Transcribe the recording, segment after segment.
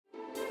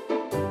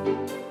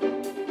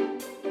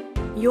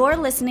You're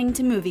listening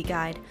to Movie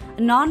Guide,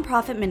 a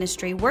non-profit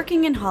ministry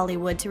working in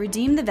Hollywood to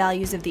redeem the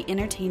values of the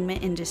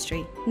entertainment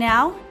industry.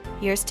 Now,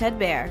 here's Ted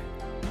Baer.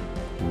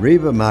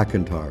 Reba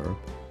McEntire,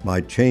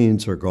 My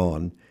Chains Are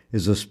Gone,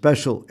 is a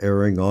special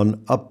airing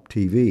on Up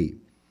TV.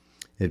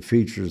 It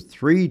features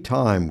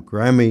three-time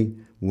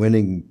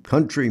Grammy-winning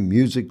country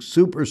music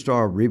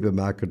superstar Reba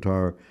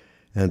McEntire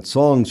and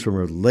songs from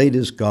her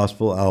latest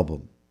gospel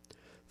album.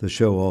 The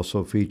show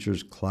also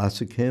features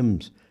classic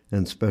hymns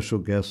and special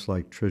guests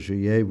like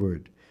Trisha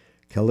Yearwood,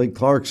 Kelly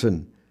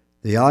Clarkson,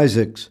 the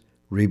Isaacs,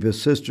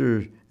 Reba's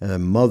sister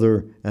and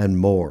mother, and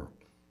more.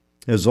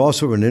 There's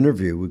also an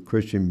interview with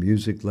Christian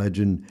music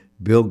legend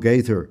Bill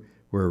Gaither,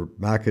 where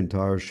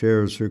McEntire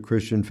shares her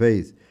Christian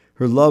faith,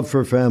 her love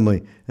for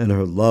family, and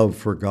her love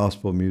for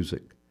gospel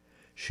music.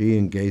 She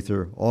and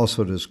Gaither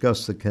also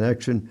discuss the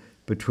connection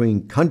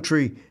between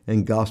country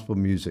and gospel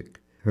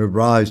music, her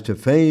rise to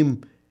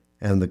fame,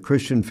 and the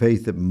Christian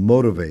faith that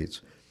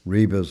motivates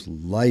Reba's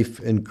life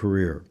and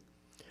career.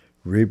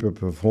 Reba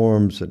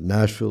performs at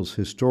Nashville's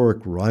historic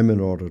Ryman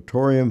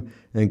Auditorium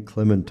and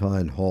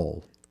Clementine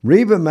Hall.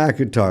 Reba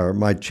McEntire,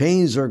 My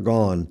Chains Are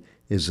Gone,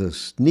 is a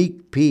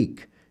sneak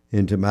peek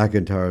into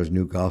McEntire's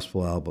new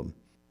gospel album.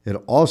 It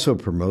also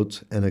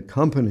promotes an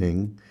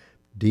accompanying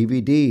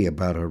DVD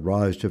about her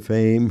rise to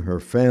fame, her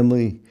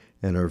family,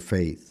 and her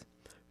faith.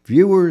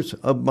 Viewers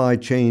of My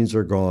Chains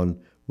Are Gone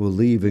will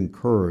leave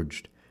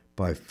encouraged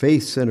by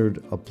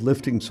faith-centered,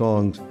 uplifting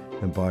songs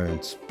and by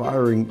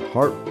inspiring,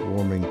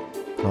 heartwarming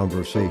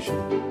conversation.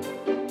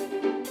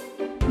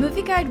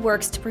 Movie Guide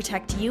works to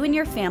protect you and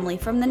your family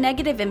from the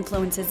negative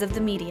influences of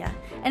the media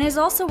and is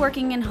also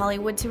working in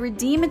Hollywood to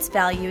redeem its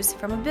values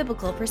from a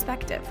biblical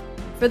perspective.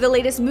 For the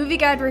latest Movie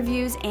Guide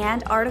reviews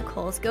and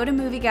articles, go to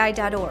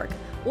movieguide.org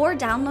or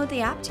download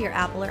the app to your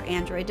Apple or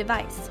Android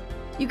device.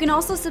 You can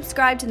also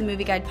subscribe to the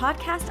Movie Guide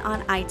podcast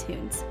on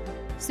iTunes.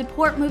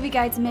 Support Movie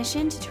Guide's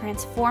mission to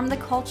transform the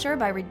culture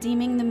by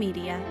redeeming the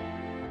media.